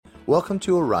Welcome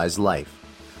to Arise Life,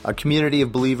 a community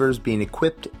of believers being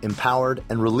equipped, empowered,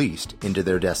 and released into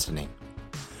their destiny.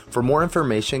 For more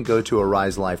information, go to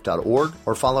ariselife.org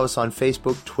or follow us on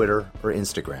Facebook, Twitter, or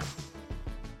Instagram.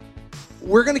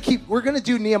 We're gonna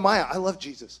do Nehemiah. I love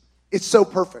Jesus. It's so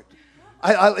perfect.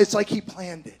 It's like he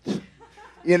planned it.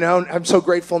 You know, I'm so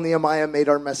grateful Nehemiah made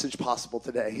our message possible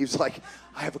today. He was like,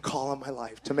 I have a call on my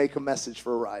life to make a message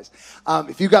for Arise.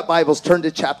 If you got Bibles, turn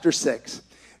to chapter 6.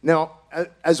 Now,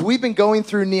 as we've been going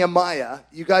through Nehemiah,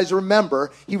 you guys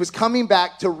remember, he was coming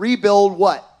back to rebuild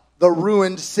what? The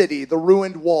ruined city, the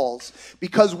ruined walls.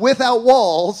 Because without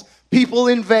walls, people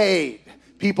invade.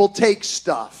 People take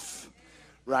stuff,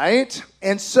 right?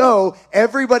 And so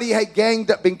everybody had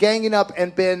been ganging up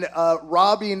and been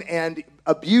robbing and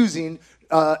abusing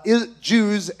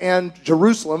Jews and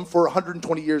Jerusalem for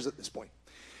 120 years at this point.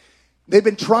 They've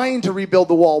been trying to rebuild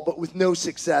the wall, but with no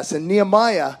success. And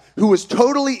Nehemiah, who was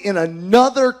totally in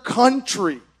another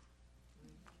country,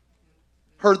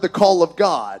 heard the call of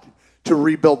God to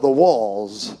rebuild the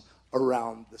walls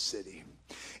around the city.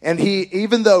 And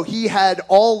even though he had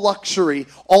all luxury,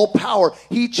 all power,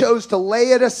 he chose to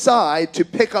lay it aside to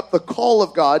pick up the call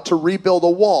of God to rebuild a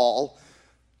wall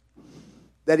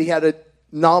that he had a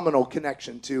nominal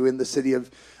connection to in the city of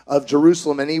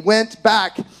Jerusalem. And he went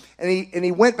back,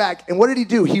 and what did he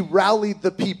do? He rallied the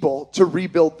people to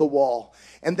rebuild the wall.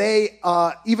 And they,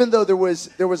 even though there was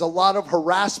a lot of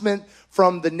harassment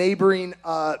from the neighboring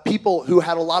people who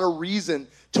had a lot of reason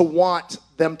to want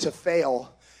them to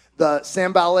fail, the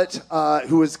Sanballat,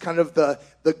 who was kind of the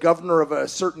governor of a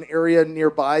certain area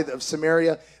nearby of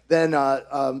Samaria, then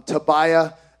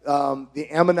Tobiah, the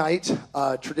Ammonite,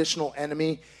 traditional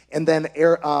enemy, and then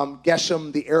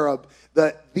Geshem, the Arab.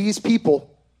 These people,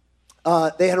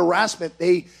 they had harassment.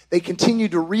 They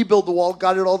continued to rebuild the wall,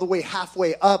 got it all the way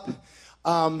halfway up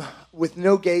with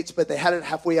no gates, but they had it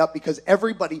halfway up because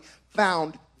everybody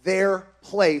found their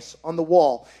place on the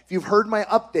wall. If you've heard my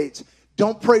updates,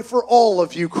 don't pray for all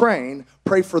of Ukraine.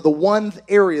 Pray for the one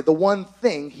area, the one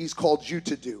thing he's called you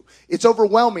to do. It's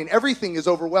overwhelming. Everything is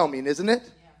overwhelming, isn't it?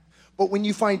 Yeah. But when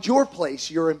you find your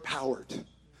place, you're empowered.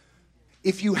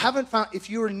 If you're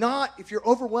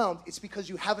overwhelmed, it's because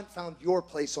you haven't found your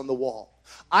place on the wall.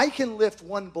 I can lift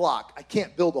one block. I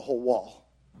can't build a whole wall,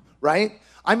 right?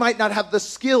 I might not have the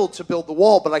skill to build the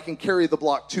wall, but I can carry the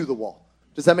block to the wall.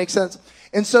 Does that make sense?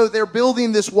 And so they're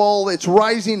building this wall. It's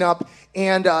rising up.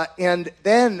 And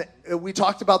then we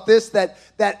talked about this,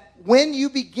 that when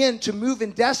you begin to move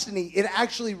in destiny, it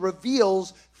actually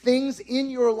reveals things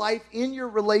in your life, in your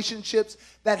relationships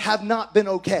that have not been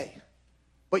okay.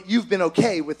 But you've been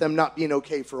okay with them not being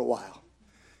okay for a while.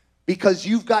 Because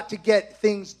you've got to get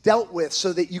things dealt with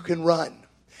so that you can run.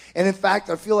 And in fact,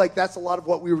 I feel like that's a lot of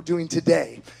what we were doing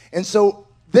today. And so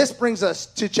this brings us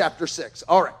to chapter 6.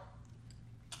 All right.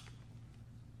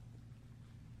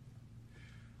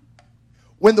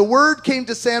 When the word came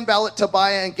to Sanballat,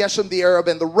 Tobiah, and Geshem the Arab,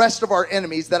 and the rest of our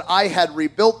enemies, that I had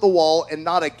rebuilt the wall and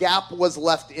not a gap was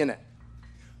left in it.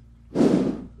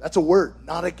 That's a word,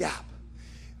 not a gap.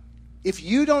 If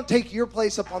you don't take your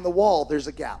place up on the wall, there's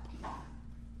a gap.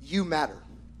 You matter.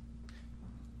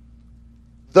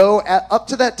 Though up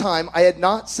to that time, I had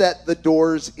not set the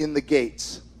doors in the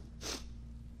gates.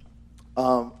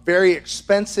 Very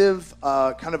expensive,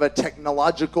 kind of a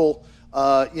technological,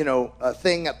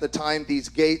 thing at the time, these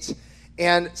gates.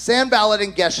 And Sanballat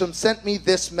and Geshem sent me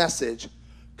this message.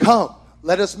 Come,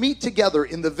 let us meet together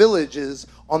in the villages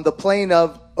on the plain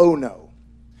of Ono.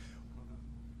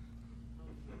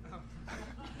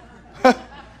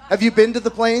 Have you been to the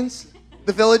plains,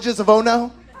 the villages of Ono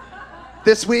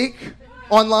this week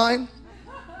online?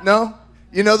 No?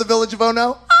 You know the village of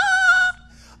Ono?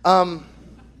 I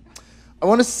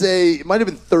want to say it might have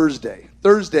been Thursday.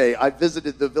 Thursday, I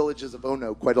visited the villages of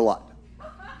Ono quite a lot.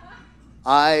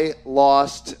 I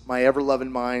lost my ever-loving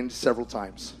mind several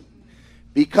times.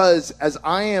 Because as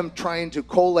I am trying to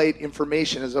collate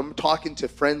information, as I'm talking to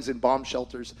friends in bomb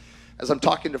shelters, as I'm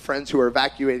talking to friends who are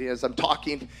evacuating, as I'm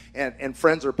talking and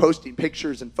friends are posting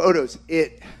pictures and photos,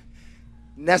 it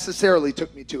necessarily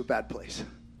took me to a bad place.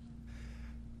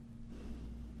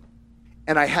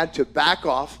 And I had to back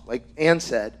off, like Ann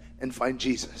said, and find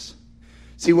Jesus.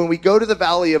 See, when we go to the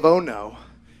Valley of Ono,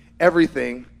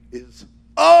 everything is,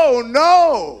 oh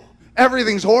no!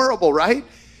 Everything's horrible, right?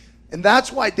 And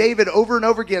that's why David over and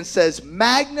over again says,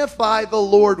 magnify the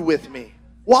Lord with me.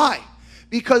 Why?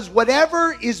 Because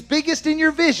whatever is biggest in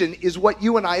your vision is what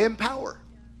you and I empower.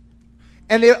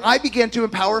 And I began to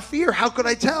empower fear. How could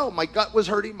I tell? My gut was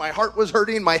hurting, my heart was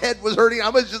hurting, my head was hurting. I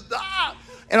was just,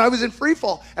 and I was in free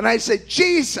fall. And I said,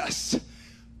 Jesus,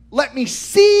 let me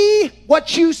see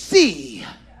what you see.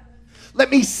 Let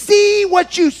me see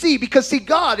what you see, because see,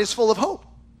 God is full of hope.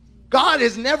 God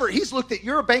is never, he's looked at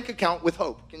your bank account with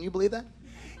hope. Can you believe that?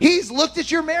 He's looked at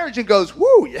your marriage and goes,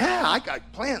 whoo, yeah, I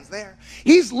got plans there.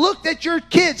 He's looked at your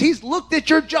kids. He's looked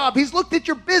at your job. He's looked at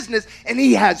your business, and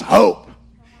he has hope.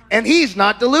 And he's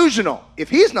not delusional. If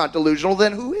he's not delusional,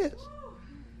 then who is?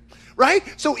 Right?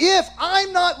 So if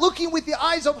I'm not looking with the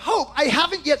eyes of hope, I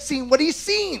haven't yet seen what he's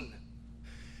seen.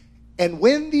 And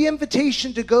when the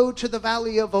invitation to go to the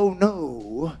valley of oh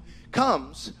no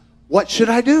comes, what should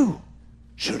I do?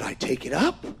 Should I take it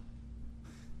up?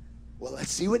 Well,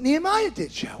 let's see what Nehemiah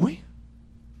did, shall we?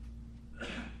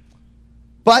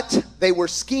 But they were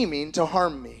scheming to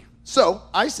harm me. So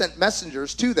I sent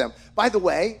messengers to them. By the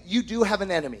way, you do have an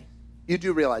enemy. You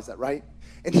do realize that, right?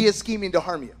 And he is scheming to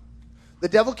harm you. The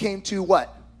devil came to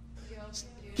what?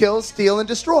 Kill, steal, and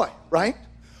destroy, right?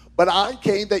 But I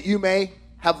came that you may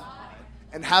have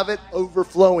and have it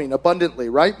overflowing abundantly,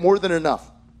 right? More than enough.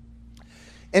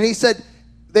 And he said,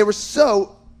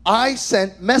 I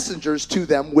sent messengers to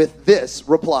them with this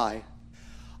reply: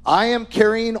 I am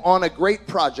carrying on a great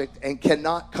project and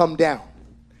cannot come down.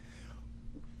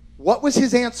 What was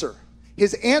his answer?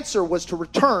 His answer was to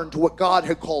return to what God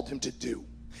had called him to do.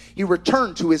 He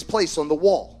returned to his place on the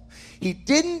wall. He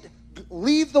didn't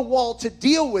leave the wall to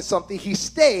deal with something. He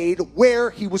stayed where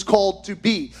he was called to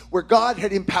be, where God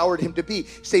had empowered him to be.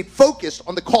 He stayed focused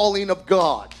on the calling of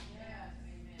God.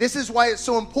 This is why it's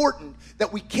so important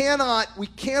that we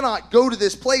cannot go to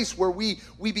this place where we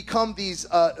become these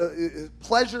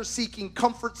pleasure-seeking,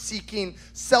 comfort-seeking,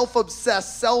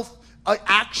 self-obsessed,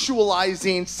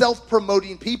 self-actualizing,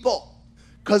 self-promoting people,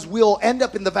 because we'll end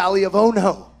up in the valley of oh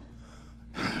no.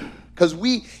 Because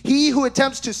he who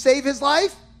attempts to save his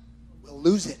life will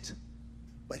lose it.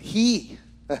 But he,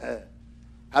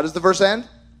 how does the verse end?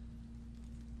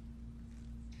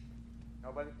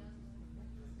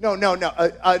 No.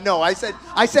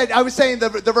 I was saying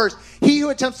the verse. He who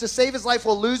attempts to save his life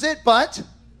will lose it, but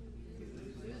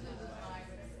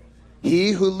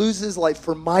he who loses life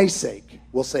for my sake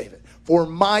will save it. For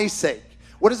my sake.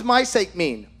 What does my sake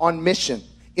mean? On mission,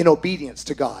 in obedience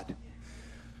to God.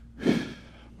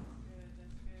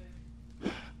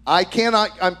 I'm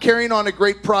carrying on a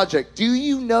great project. Do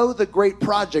you know the great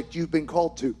project you've been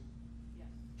called to?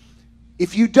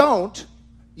 If you don't,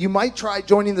 you might try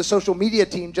joining the social media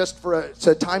team just for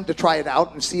a time to try it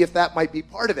out and see if that might be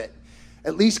part of it.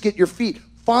 At least get your feet.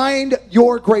 Find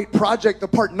your great project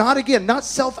apart. Not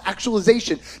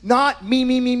self-actualization. Not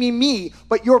me,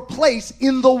 but your place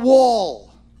in the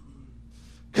wall.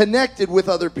 Connected with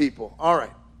other people. All right.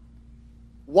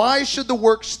 Why should the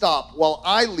work stop while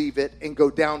I leave it and go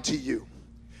down to you?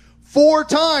 4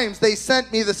 times they sent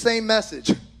me the same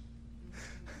message.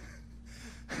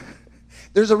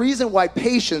 There's a reason why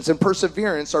patience and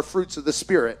perseverance are fruits of the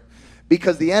Spirit,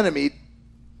 because the enemy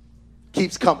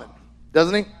keeps coming,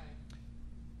 doesn't he?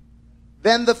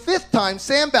 Then the 5th time,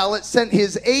 Sanballat sent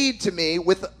his aide to me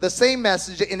with the same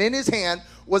message, and in his hand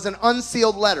was an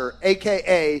unsealed letter,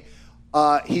 a.k.a.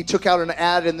 He took out an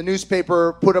ad in the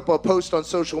newspaper, put up a post on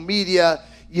social media,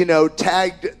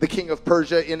 tagged the king of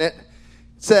Persia in it,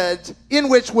 said, in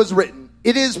which was written,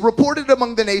 "It is reported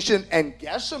among the nation, and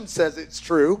Geshem says it's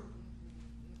true."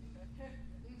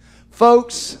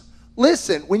 Folks,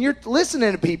 listen, when you're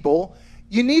listening to people,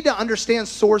 you need to understand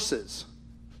sources.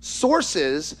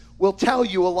 Sources will tell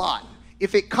you a lot.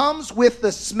 If it comes with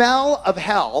the smell of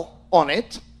hell on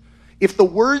it, if the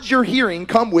words you're hearing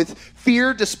come with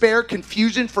fear, despair,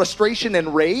 confusion, frustration,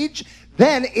 and rage,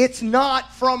 then it's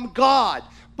not from God.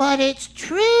 But it's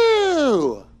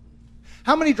true.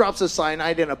 How many drops of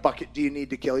cyanide in a bucket do you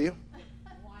need to kill you?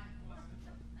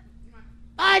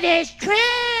 But it's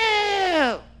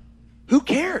true. Who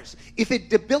cares? If it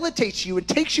debilitates you and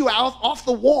takes you off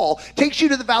the wall, takes you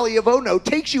to the valley of Ono,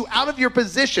 takes you out of your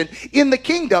position in the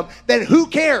kingdom, then who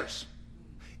cares?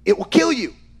 It will kill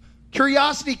you.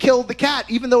 Curiosity killed the cat,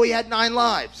 even though he had 9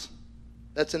 lives.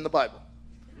 That's in the Bible.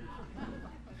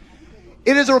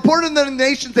 It is reported in the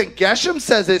nations that Geshem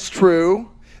says it's true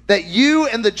that you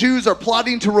and the Jews are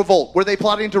plotting to revolt. Were they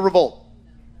plotting to revolt?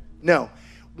 No.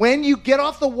 When you get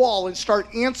off the wall and start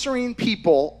answering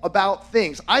people about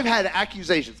things, I've had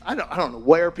accusations. I don't know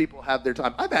where people have their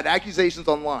time. I've had accusations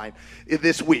online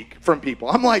this week from people.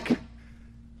 I'm like,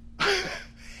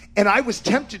 and I was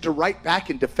tempted to write back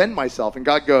and defend myself, and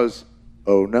God goes,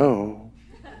 "Oh no."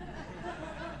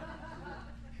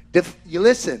 You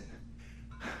listen.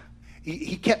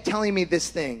 He kept telling me this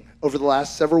thing over the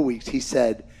last several weeks. He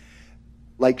said,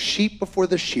 like sheep before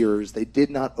the shearers, they did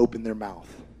not open their mouth.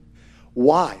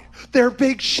 Why? There are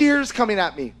big shears coming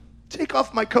at me. Take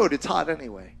off my coat. It's hot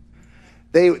anyway.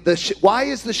 Why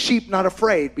is the sheep not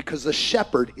afraid? Because the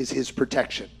shepherd is his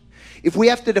protection. If we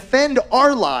have to defend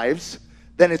our lives,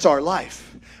 then it's our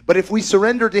life. But if we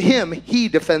surrender to him, he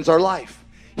defends our life.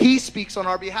 He speaks on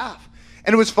our behalf.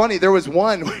 And it was funny, there was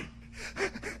one,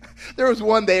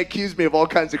 they accused me of all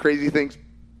kinds of crazy things.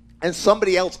 And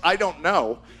somebody else, I don't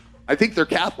know, I think they're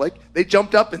Catholic, they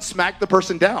jumped up and smacked the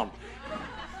person down.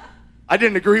 I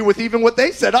didn't agree with even what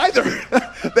they said either.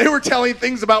 They were telling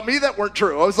things about me that weren't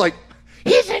true. I was like,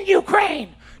 he's in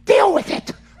Ukraine, deal with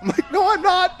it. I'm like, no, I'm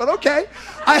not, but okay.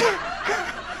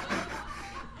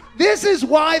 This is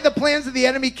why the plans of the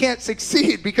enemy can't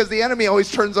succeed, because the enemy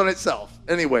always turns on itself.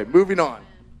 Anyway, moving on.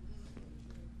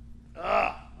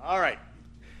 All right.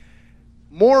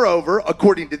 Moreover,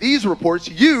 according to these reports,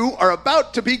 you are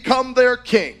about to become their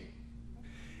king,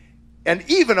 and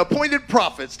even appointed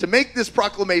prophets to make this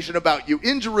proclamation about you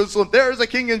in Jerusalem. There is a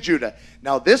king in Judah.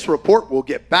 Now this report will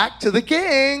get back to the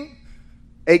king,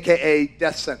 aka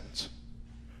death sentence.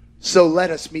 So let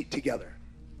us meet together.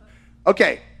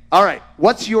 Okay, all right.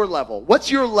 What's your level? What's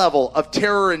your level of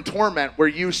terror and torment where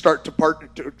you start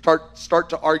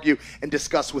to argue and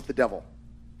discuss with the devil?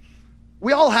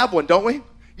 We all have one, don't we?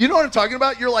 You know what I'm talking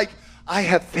about? You're like, I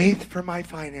have faith for my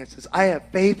finances. I have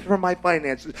faith for my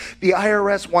finances. The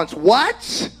IRS wants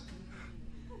what?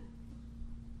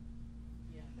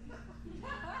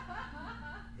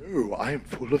 Ooh, I am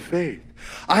full of faith.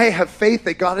 I have faith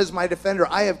that God is my defender.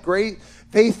 I have great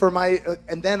faith for my,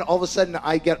 and then all of a sudden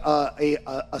I get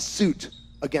a suit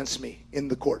against me in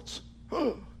the courts.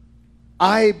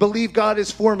 I believe God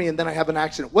is for me, and then I have an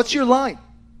accident. What's your line?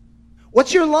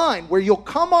 What's your line where you'll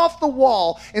come off the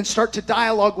wall and start to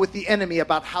dialogue with the enemy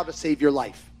about how to save your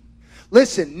life?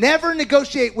 Listen, never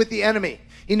negotiate with the enemy.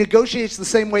 He negotiates the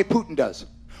same way Putin does.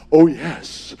 Oh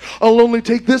yes, I'll only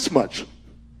take this much.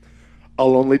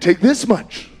 I'll only take this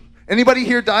much. Anybody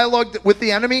here dialogued with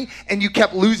the enemy and you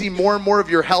kept losing more and more of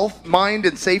your health, mind,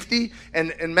 and safety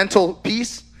and mental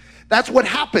peace? That's what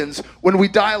happens when we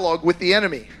dialogue with the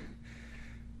enemy.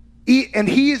 He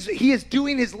is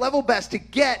doing his level best to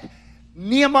get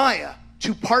Nehemiah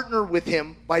to partner with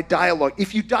him by dialogue.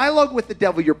 If you dialogue with the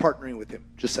devil, you're partnering with him.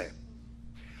 Just saying.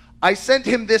 I sent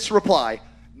him this reply.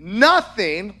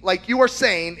 Nothing like you are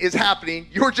saying is happening.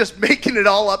 You're just making it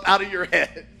all up out of your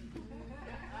head.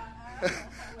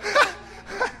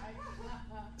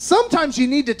 Sometimes you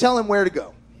need to tell him where to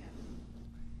go.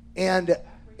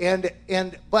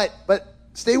 But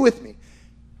stay with me.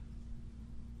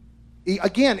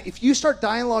 Again, if you start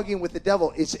dialoguing with the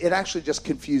devil, it actually just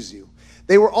confuses you.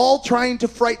 They were all trying to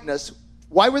frighten us.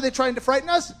 Why were they trying to frighten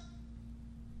us?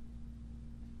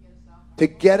 To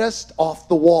get us off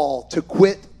the wall, to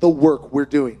quit the work we're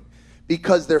doing,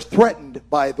 because they're threatened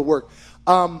by the work.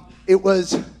 It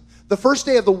was the first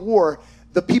day of the war.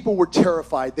 The people were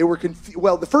terrified. They were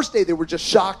the first day they were just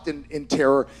shocked and in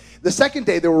terror. The second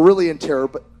day they were really in terror,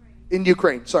 but in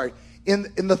Ukraine. Sorry. In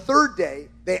the third day,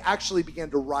 they actually began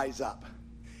to rise up.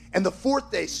 And the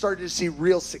fourth day started to see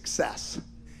real success.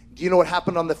 Do you know what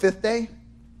happened on the fifth day?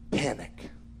 Panic.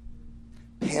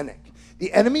 Panic.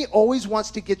 The enemy always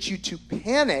wants to get you to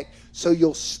panic so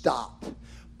you'll stop.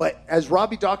 But as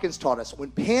Robbie Dawkins taught us, when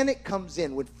panic comes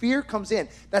in, when fear comes in,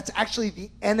 that's actually the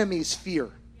enemy's fear.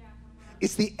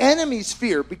 It's the enemy's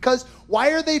fear. Because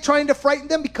why are they trying to frighten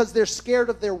them? Because they're scared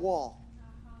of their wall.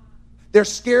 They're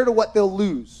scared of what they'll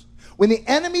lose. When the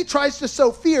enemy tries to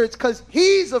sow fear, it's because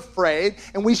he's afraid,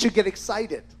 and we should get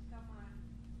excited.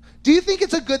 Do you think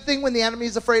it's a good thing when the enemy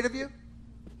is afraid of you?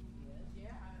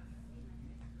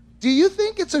 Do you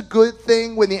think it's a good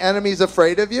thing when the enemy is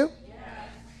afraid of you?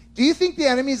 Do you think the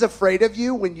enemy is afraid of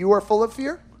you when you are full of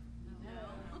fear?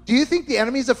 Do you think the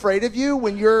enemy is afraid of you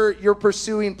when you're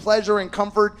pursuing pleasure and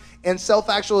comfort and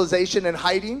self-actualization and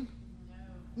hiding?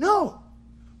 No.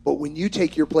 But when you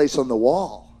take your place on the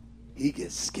wall, he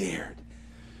gets scared.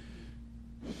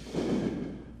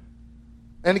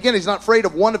 And again, he's not afraid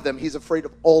of one of them. He's afraid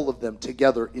of all of them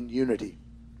together in unity.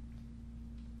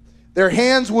 Their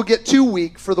hands will get too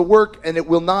weak for the work, and it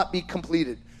will not be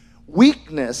completed.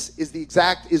 Weakness is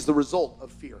the result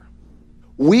of fear.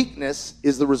 Weakness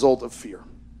is the result of fear.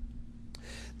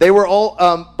 They were all,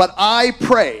 but I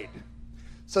prayed.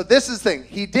 So this is the thing.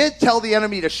 He did tell the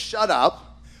enemy to shut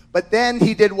up, but then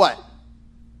he did what?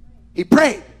 He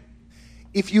prayed.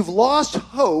 If you've lost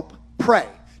hope, pray.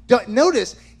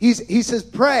 Notice, he says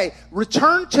pray,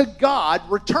 return to God,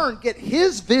 get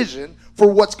his vision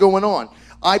for what's going on.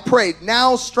 I prayed,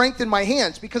 now strengthen my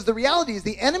hands, because the reality is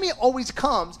the enemy always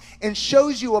comes and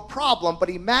shows you a problem, but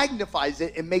he magnifies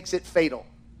it and makes it fatal,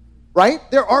 right?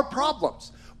 There are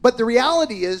problems, but the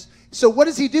reality is, so what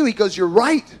does he do? He goes, you're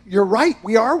right,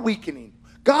 we are weakening.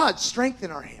 God,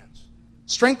 strengthen our hands.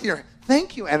 Strengthen your hands.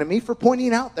 Thank you, enemy, for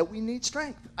pointing out that we need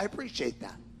strength. I appreciate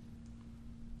that.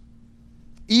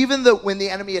 Even though when the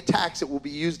enemy attacks, it will be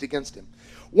used against him.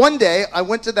 One day, I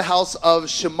went to the house of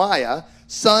Shemaiah,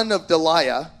 son of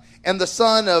Deliah, and the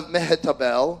son of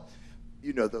Mehetabel.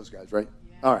 You know those guys, right?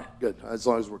 Yeah. All right, good. As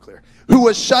long as we're clear. Who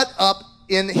was shut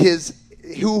in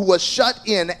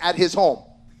at his home.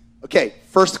 Okay,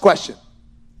 first question.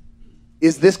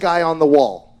 Is this guy on the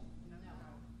wall? No.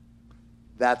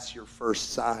 That's your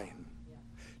first sign. Yeah.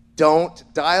 Don't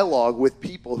dialogue with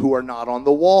people who are not on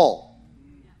the wall.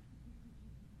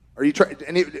 Are you trying?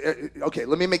 Okay,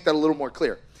 let me make that a little more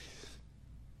clear.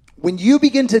 When you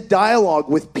begin to dialogue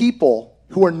with people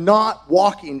who are not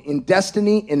walking in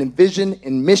destiny and in vision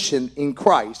and mission in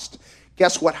Christ,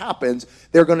 guess what happens?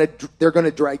 They're going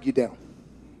to drag you down.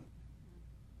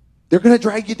 They're going to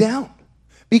drag you down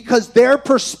because their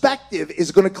perspective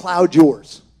is going to cloud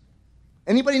yours.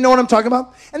 Anybody know what I'm talking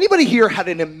about? Anybody here had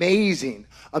an amazing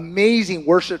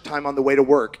worship time on the way to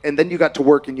work, and then you got to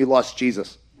work and you lost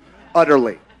Jesus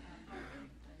utterly?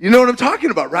 You know what I'm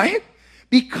talking about, right?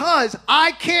 Because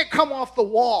I can't come off the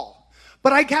wall,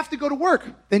 but I have to go to work.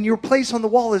 Then your place on the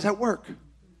wall is at work.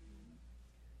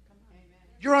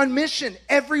 You're on mission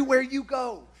everywhere you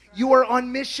go. You are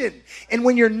on mission. And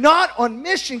when you're not on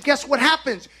mission, guess what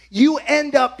happens? You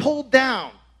end up pulled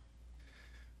down.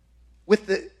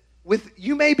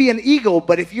 You may be an eagle,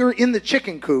 but if you're in the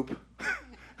chicken coop,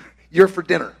 you're for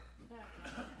dinner.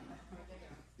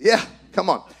 Yeah, come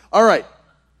on. All right.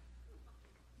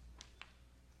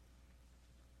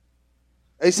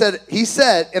 He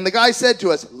said, and the guy said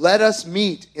to us, let us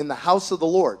meet in the house of the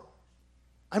Lord.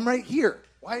 I'm right here.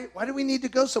 Why do we need to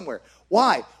go somewhere?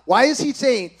 Why? Why is he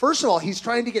saying, first of all, he's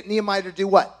trying to get Nehemiah to do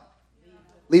what?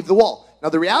 Leave the wall. Now,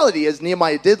 the reality is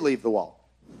Nehemiah did leave the wall.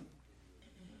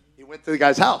 He went to the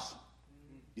guy's house.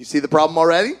 You see the problem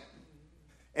already?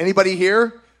 Anybody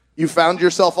here, you found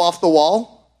yourself off the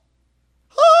wall?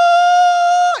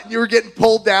 You were getting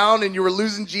pulled down and you were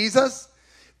losing Jesus?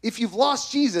 If you've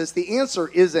lost Jesus, the answer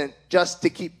isn't just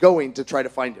to keep going to try to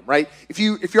find him, right? If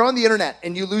you're on the internet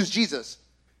and you lose Jesus,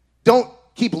 don't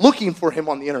keep looking for him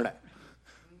on the internet.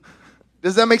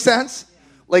 Does that make sense?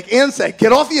 Like Ann said,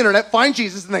 get off the internet, find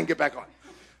Jesus, and then get back on,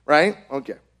 right?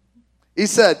 Okay. He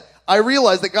said, I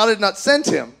realized that God had not sent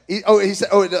him. He said,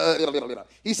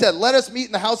 let us meet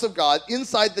in the house of God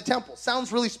inside the temple.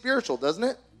 Sounds really spiritual, doesn't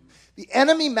it? The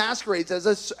enemy masquerades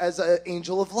as an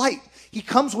angel of light. He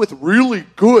comes with really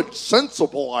good,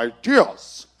 sensible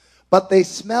ideas, but they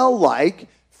smell like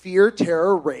fear,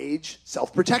 terror, rage,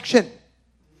 self-protection.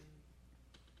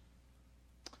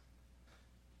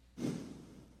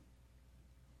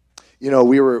 You know,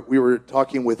 we were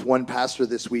talking with one pastor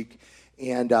this week,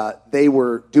 and they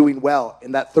were doing well.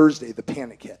 And that Thursday, the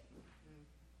panic hit.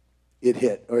 It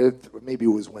hit, or maybe it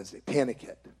was Wednesday. Panic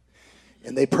hit.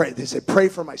 And they prayed. They said, pray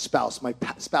for my spouse. My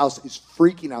spouse is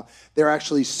freaking out. They're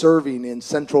actually serving in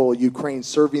central Ukraine,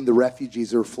 serving the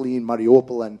refugees who are fleeing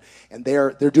Mariupol, and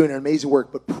they're doing an amazing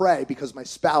work. But pray because my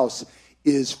spouse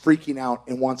is freaking out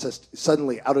and wants us,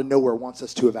 suddenly, out of nowhere, wants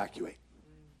us to evacuate.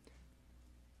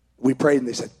 We prayed, and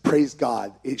they said, praise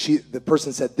God. The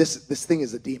person said, this thing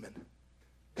is a demon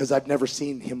because I've never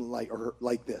seen him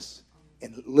like this.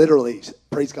 And literally,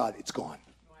 praise God, it's gone.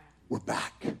 We're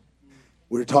back.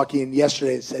 We were talking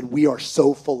yesterday and said, we are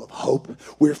so full of hope.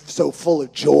 We're so full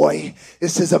of joy.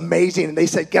 This is amazing. And they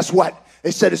said, guess what?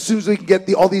 They said, as soon as we can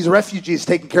get all these refugees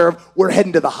taken care of, we're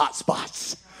heading to the hot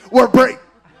spots.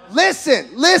 Listen.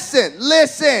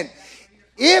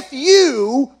 If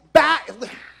you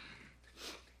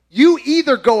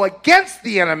either go against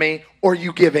the enemy or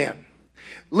you give in.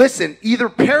 Listen, either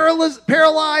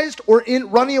paralyzed or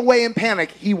running away in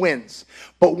panic, he wins.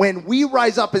 But when we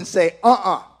rise up and say,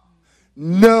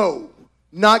 no,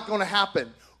 not going to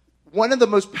happen. One of the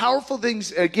most powerful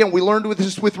things, again, we learned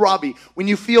with Robbie, when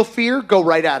you feel fear, go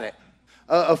right at it.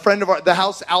 A friend of the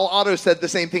house, Al Otto, said the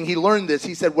same thing. He learned this.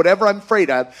 He said, whatever I'm afraid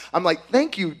of, I'm like,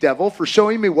 thank you, devil, for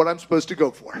showing me what I'm supposed to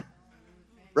go for.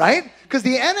 Right? Because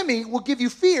the enemy will give you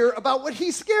fear about what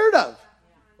he's scared of.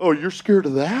 Oh, you're scared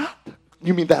of that?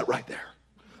 You mean that right there?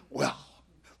 Well,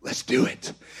 let's do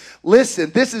it.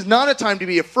 Listen, this is not a time to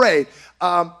be afraid.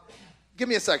 Give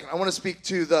me a second. I want to speak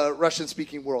to the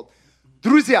Russian-speaking world.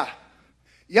 Друзья,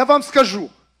 я вам скажу,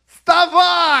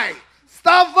 вставай,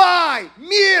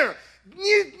 мир,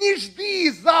 не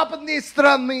жди западной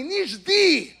страны, не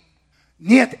жди.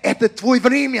 Нет, это твое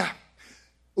время.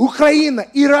 Украина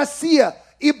и Россия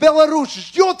и Беларусь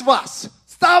ждет вас.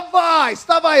 Вставай,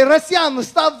 россияне,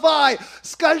 вставай.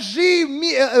 Скажи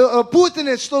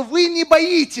Путину, что вы не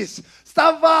боитесь.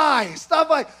 Вставай,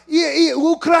 вставай. И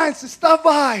украинцы,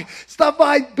 вставай,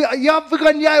 вставай. Я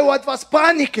выгоняю от вас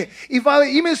паники. И во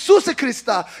имя Иисуса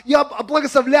Христа я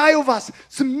благословляю вас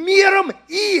с миром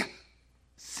и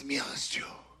смелостью.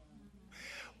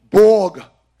 Бог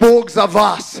за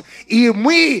вас. И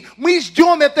мы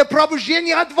ждем это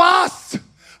пробуждение от вас.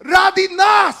 Ради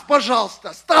нас,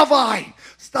 пожалуйста, вставай.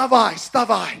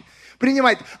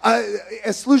 Принимает.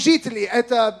 Служители,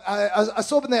 это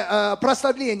особенное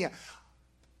прославление.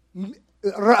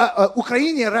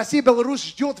 Украина, Россия, Беларусь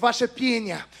ждет ваше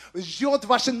пение, ждет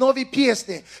ваши новые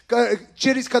песни,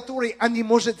 через которые они,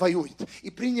 может, воюют. И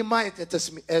принимает это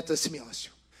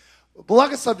смелостью.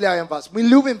 Благословляем вас, мы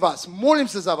любим вас,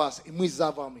 молимся за вас, и мы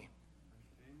за вами.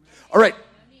 All right.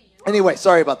 Anyway,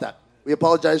 sorry about that. We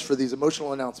apologize for these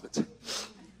emotional announcements.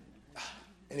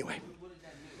 Anyway.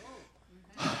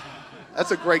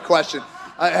 That's a great question.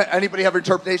 Anybody have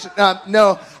interpretation?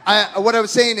 No. What I was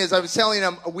saying is, I was telling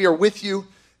them, we are with you.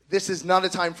 This is not a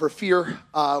time for fear.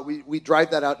 We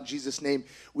drive that out in Jesus' name.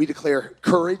 We declare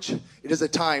courage. It is a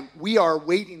time. We are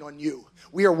waiting on you.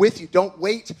 We are with you. Don't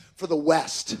wait for the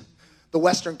West, the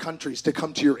Western countries to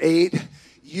come to your aid.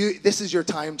 This is your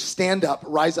time. Stand up,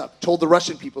 rise up. Told the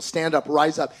Russian people, stand up,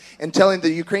 rise up. And telling the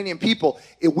Ukrainian people,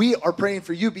 we are praying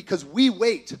for you because we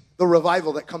wait the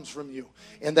revival that comes from you.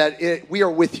 And that we are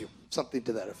with you. Something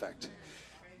to that effect.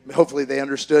 Hopefully they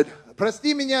understood.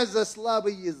 Прости меня за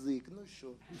слабый язык. Ну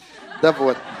что?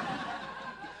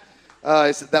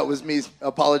 That was me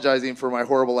apologizing for my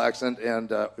horrible accent and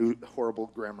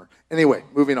horrible grammar. Anyway,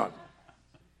 moving on.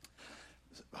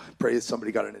 Pray that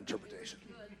somebody got an interpretation.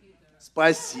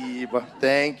 Спасибо.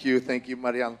 Thank you,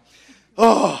 Marianne.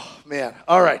 Oh, man.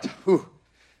 All right. Whew.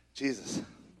 Jesus.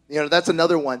 That's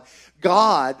another one.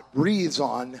 God breathes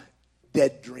on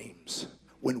dead dreams.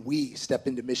 When we step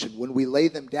into mission, when we lay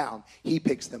them down, he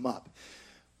picks them up.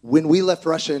 When we left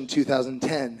Russia in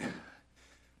 2010,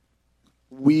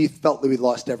 we felt that we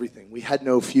lost everything. We had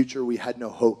no future. We had no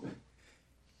hope.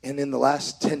 And in the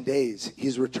last 10 days,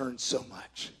 he's returned so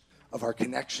much of our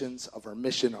connections, of our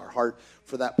mission, our heart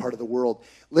for that part of the world.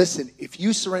 Listen, if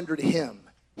you surrender to him,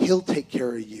 he'll take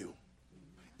care of you.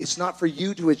 It's not for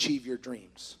you to achieve your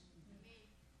dreams.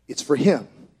 It's for him.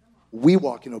 We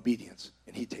walk in obedience,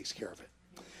 and he takes care of it.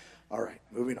 All right,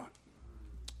 moving on.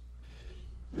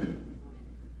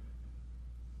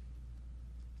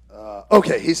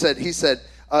 Okay, he said,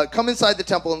 come inside the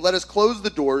temple and let us close the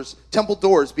doors, temple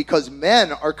doors, because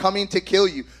men are coming to kill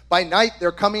you. By night,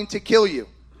 they're coming to kill you.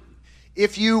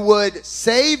 If you would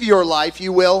save your life,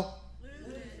 you will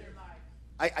lose your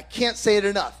life. I can't say it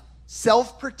enough.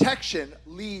 Self-protection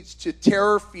leads to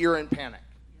terror, fear, and panic.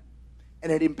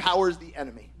 And it empowers the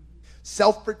enemy.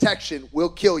 Self-protection will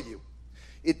kill you.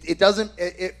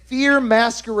 Fear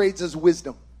masquerades as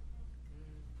wisdom.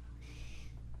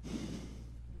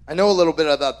 I know a little bit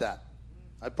about that.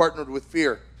 I partnered with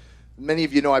fear. Many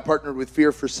of you know I partnered with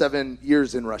fear for 7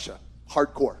 years in Russia.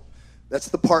 Hardcore.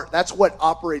 That's what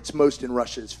operates most in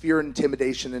Russia is fear,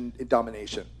 intimidation, and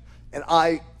domination. And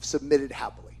I submitted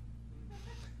happily.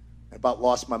 I about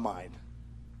lost my mind.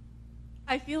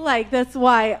 I feel like that's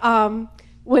why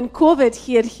when COVID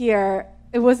hit here,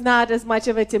 it was not as much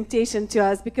of a temptation to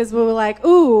us because we were like,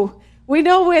 ooh, we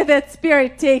know where that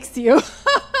spirit takes you.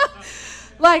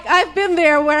 Like, I've been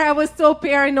there where I was so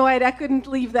paranoid I couldn't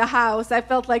leave the house. I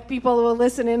felt like people were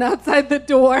listening outside the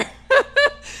door.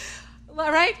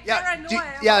 Right?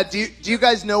 Yeah. Do you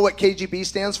guys know what KGB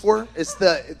stands for? It's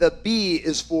the B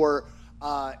is for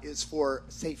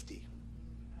safety.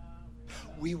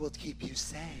 We will keep you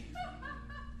safe.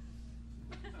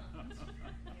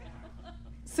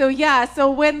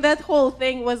 So when that whole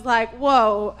thing was like,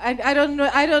 whoa, I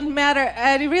don't matter.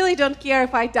 I really don't care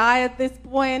if I die at this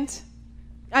point.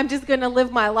 I'm just going to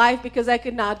live my life because I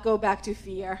could not go back to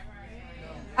fear.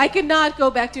 I could not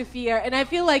go back to fear. And I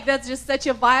feel like that's just such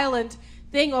a violent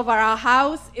thing over our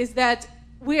house is that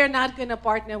we are not going to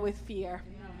partner with fear.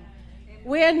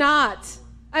 We're not.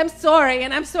 I'm sorry.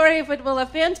 And I'm sorry if it will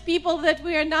offend people that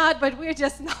we are not, but we're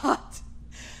just not.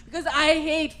 Because I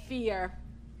hate fear.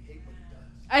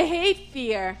 I hate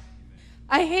fear.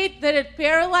 I hate that it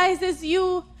paralyzes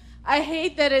you. I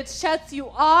hate that it shuts you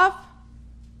off.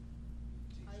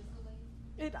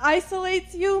 It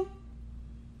isolates you.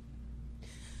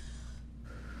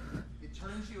 It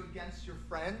turns you against your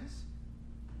friends.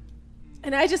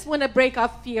 And I just want to break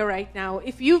off fear right now.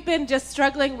 If you've been just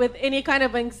struggling with any kind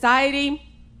of anxiety,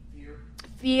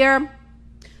 fear,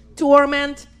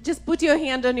 torment, just put your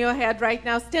hand on your head right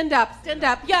now. Stand up.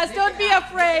 Yes, don't be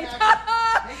afraid.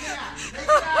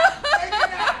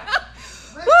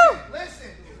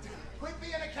 Listen. Quit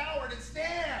being a coward and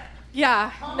stand.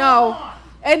 Yeah, no.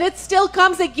 And it still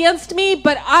comes against me,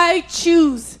 but I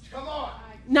choose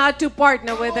not to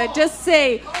partner with it. Just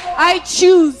say, I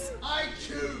choose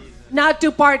not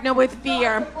to partner with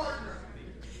fear.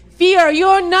 Fear,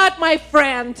 you're not my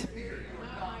friend.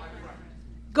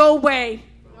 Go away.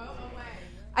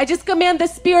 I just command the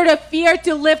spirit of fear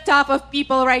to lift off of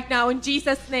people right now in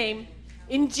Jesus' name.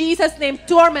 In Jesus' name,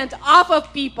 torment off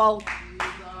of people.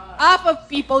 Off of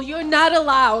people. You're not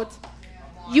allowed.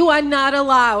 You are not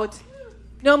allowed.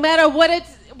 No matter what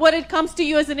it comes to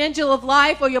you as an angel of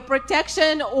life or your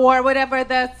protection or whatever,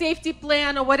 the safety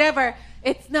plan or whatever,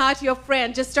 it's not your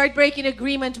friend. Just start breaking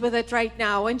agreement with it right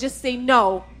now and just say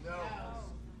no.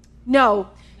 No.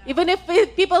 Even if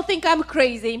people think I'm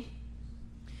crazy,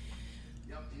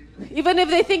 even if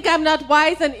they think I'm not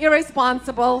wise and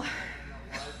irresponsible,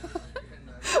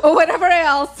 or whatever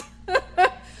else,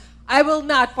 I will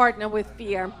not partner with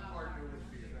fear.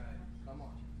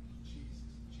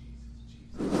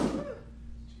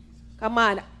 Come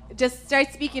on. Just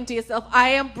start speaking to yourself. I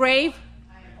am brave.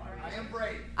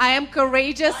 I am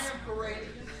courageous.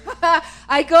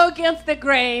 I go against the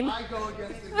grain.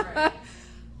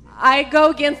 I go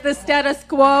against the status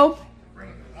quo.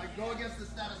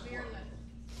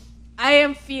 I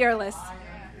am fearless.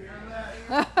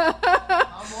 Woo!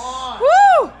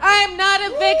 I am not a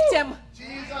victim.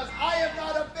 Jesus, I am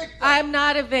not a victim. I am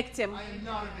not a victim. I am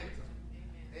not a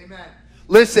victim. Amen.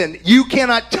 Listen, you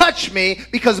cannot touch me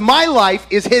because my life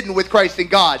is hidden with Christ in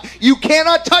God. You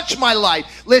cannot touch my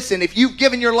life. Listen, if you've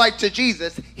given your life to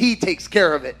Jesus, he takes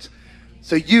care of it.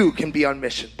 So you can be on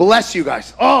mission. Bless you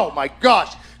guys. Oh my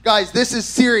gosh. Guys, this is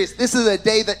serious. This is a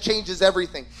day that changes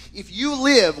everything. If you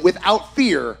live without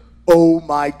fear, oh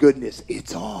my goodness,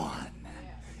 it's on.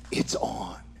 It's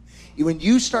on. When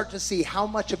you start to see how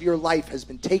much of your life has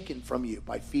been taken from you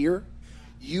by fear,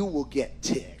 you will get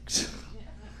ticked.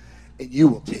 And you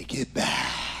will take it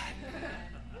back.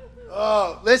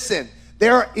 Oh, listen.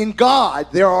 In God,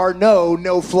 there are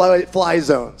no fly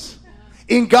zones.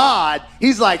 In God,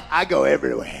 he's like, I go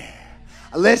everywhere.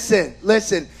 Listen.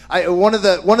 One of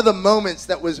the moments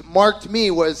that was marked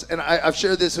me was, and I've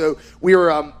shared this. We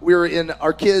were in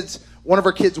our kids. One of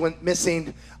our kids went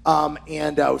missing, and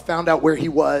we found out where he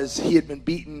was. He had been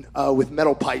beaten with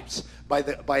metal pipes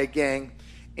by a gang,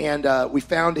 and we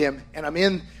found him.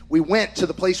 And we went to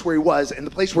the place where he was, and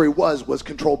the place where he was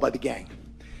controlled by the gang.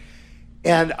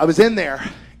 And I was in there,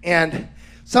 and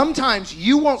sometimes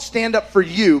you won't stand up for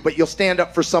you, but you'll stand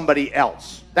up for somebody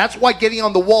else. That's why getting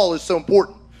on the wall is so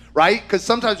important, right? Because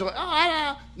sometimes you're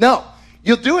like, no,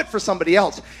 you'll do it for somebody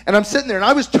else. And I'm sitting there, and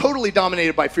I was totally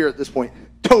dominated by fear at this point.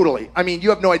 Totally. I mean, you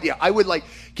have no idea. I would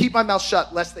keep my mouth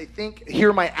shut lest they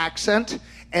hear my accent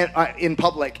and in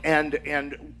public. And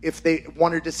if they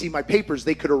wanted to see my papers,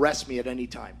 they could arrest me at any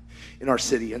time in our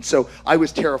city. And so I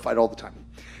was terrified all the time.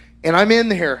 And I'm in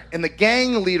there, and the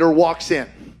gang leader walks in,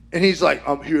 and he's like,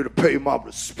 I'm here to pay my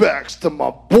respects to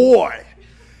my boy.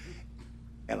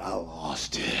 And I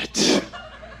lost it.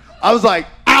 I was like,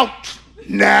 out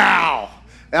now.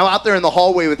 And I'm out there in the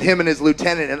hallway with him and his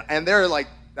lieutenant, and they're like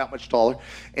that much taller.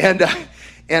 And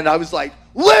I was like,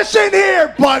 listen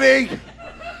here, buddy.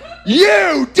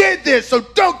 You did this, so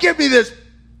don't give me this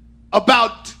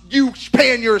about you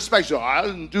paying your respects. So I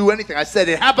didn't do anything. I said,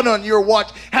 it happened on your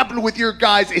watch, happened with your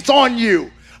guys, it's on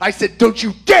you. I said, don't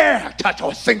you dare touch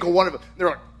a single one of them. They're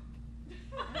like,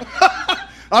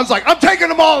 I was like, I'm taking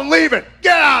them all and leaving.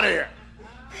 Get out of here.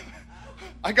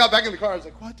 I got back in the car. I was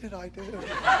like, what did I do?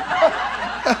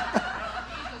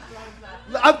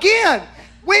 Again,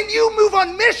 when you move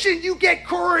on mission, you get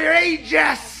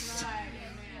courageous.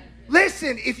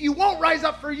 Listen, if you won't rise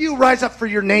up for you, rise up for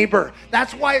your neighbor.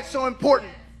 That's why it's so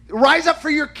important. Rise up for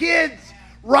your kids.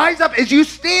 Rise up as you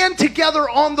stand together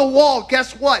on the wall.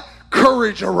 Guess what?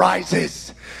 Courage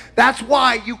arises. That's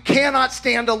why you cannot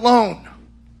stand alone.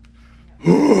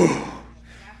 Oh,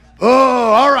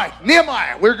 all right.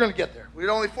 Nehemiah, we're going to get there. We had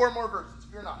only 4 more verses.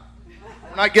 Fear not.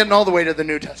 We're not getting all the way to the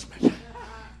New Testament.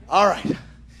 All right.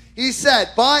 He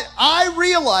said, but I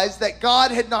realized that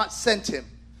God had not sent him.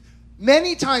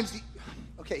 Many times,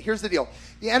 okay, here's the deal.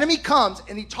 The enemy comes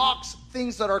and he talks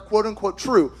things that are quote unquote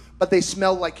true, but they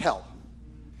smell like hell.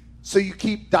 So you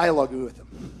keep dialoguing with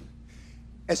him.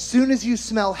 As soon as you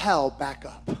smell hell, back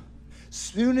up. As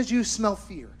soon as you smell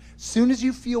fear, as soon as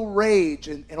you feel rage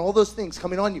and all those things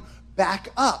coming on you, back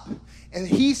up. And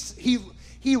he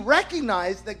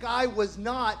recognized that guy was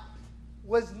not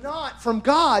from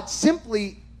God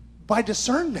simply by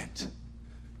discernment,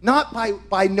 not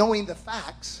by knowing the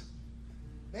facts.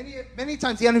 Many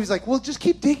times the enemy's like, well, just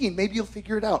keep digging. Maybe you'll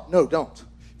figure it out. No, don't.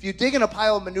 If you dig in a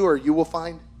pile of manure, you will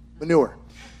find manure.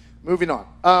 moving on.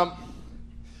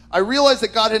 I realized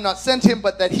that God had not sent him,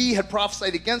 but that he had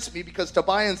prophesied against me because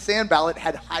Tobiah and Sanballat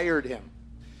had hired him.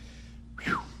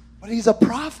 Whew. But he's a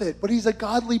prophet, but he's a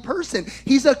godly person.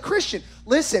 He's a Christian.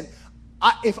 Listen,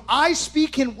 if I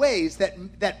speak in ways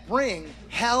that bring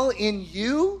hell in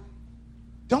you,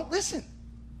 don't listen.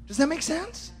 Does that make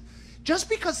sense? Just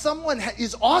because someone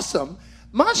is awesome,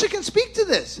 Masha can speak to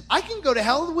this. I can go to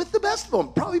hell with the best of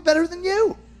them, probably better than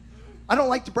you. I don't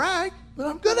like to brag, but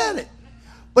I'm good at it.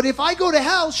 But if I go to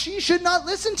hell, she should not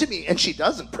listen to me. And she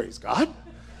doesn't, praise God.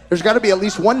 There's got to be at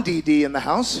least one DD in the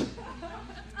house.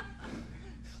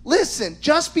 Listen,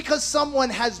 just because someone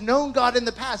has known God in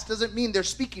the past doesn't mean they're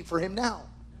speaking for him now.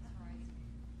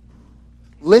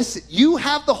 Listen, you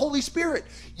have the Holy Spirit.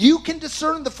 You can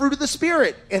discern the fruit of the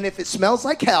Spirit. And if it smells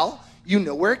like hell, you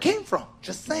know where it came from.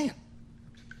 Just saying.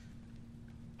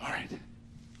 All right.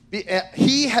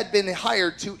 He had been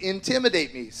hired to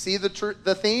intimidate me. See the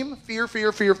theme? Fear,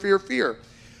 fear, fear, fear, fear.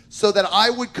 So that I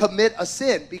would commit a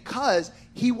sin because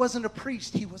he wasn't a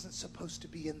priest. He wasn't supposed to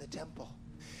be in the temple.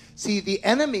 See, the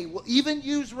enemy will even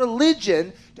use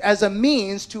religion as a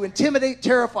means to intimidate,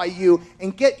 terrify you,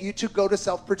 and get you to go to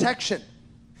self-protection.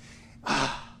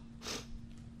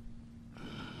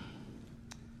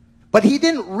 But he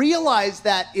didn't realize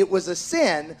that it was a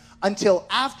sin until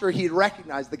after he'd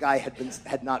recognized the guy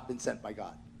had not been sent by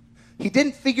God. He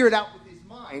didn't figure it out with his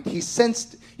mind.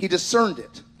 He discerned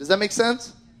it. Does that make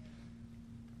sense?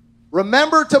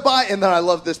 Remember Tobiah, and then I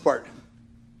love this part.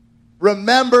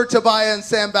 Remember Tobiah and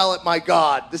Sanballat, my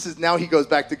God. Now he goes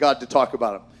back to God to talk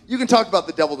about him. You can talk about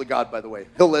the devil to God, by the way.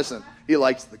 He'll listen. He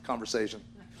likes the conversation.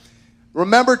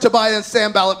 Remember Tobiah and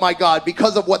Sanballat, my God,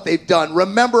 because of what they've done.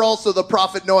 Remember also the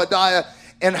prophet Noadiah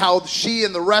and how she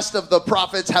and the rest of the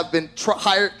prophets have been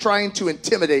trying to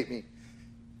intimidate me.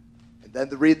 And then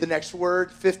to read the next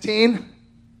word, 15.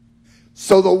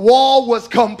 So the wall was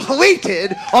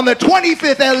completed on the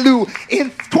 25th Elul in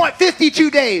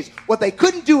 52 days. What they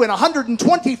couldn't do in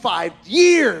 125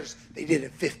 years, they did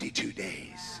in 52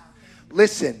 days.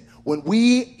 Listen, when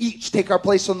we each take our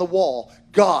place on the wall,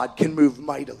 God can move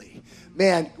mightily.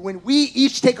 Man, when we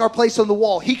each take our place on the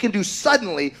wall, he can do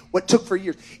suddenly what took for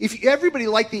years. If everybody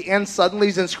like the and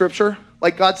suddenlies in Scripture,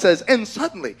 like God says, and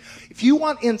suddenly. If you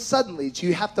want and suddenlies,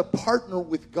 you have to partner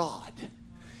with God.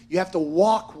 You have to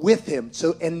walk with him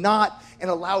and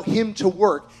allow him to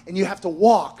work. And you have to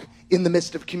walk in the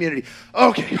midst of community.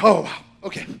 Okay. Oh, wow.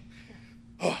 Okay.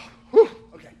 Oh, whew.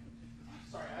 Okay.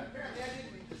 Sorry. Apparently I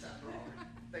didn't read this after all.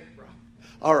 Thank you, bro.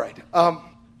 All right.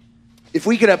 If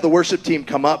we could have the worship team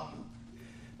come up.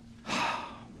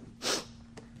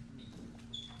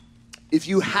 If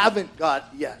you haven't got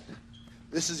yet,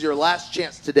 this is your last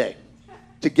chance today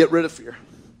to get rid of fear,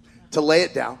 to lay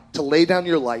it down, to lay down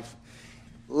your life.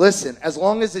 Listen, as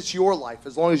long as it's your life,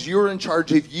 as long as you're in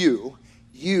charge of you,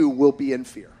 you will be in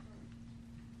fear.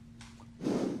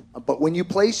 But when you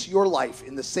place your life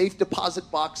in the safe deposit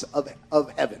box of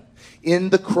heaven, in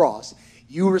the cross,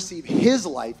 you receive his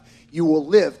life, you will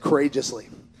live courageously.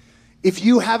 If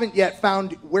you haven't yet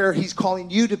found where he's calling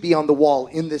you to be on the wall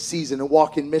in this season and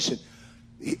walk in mission,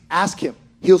 ask him.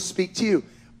 He'll speak to you.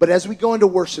 But as we go into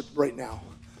worship right now,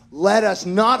 let us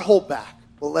not hold back,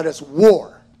 but let us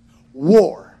war,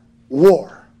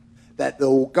 that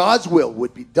God's will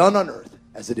would be done on earth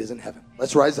as it is in heaven.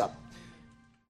 Let's rise up.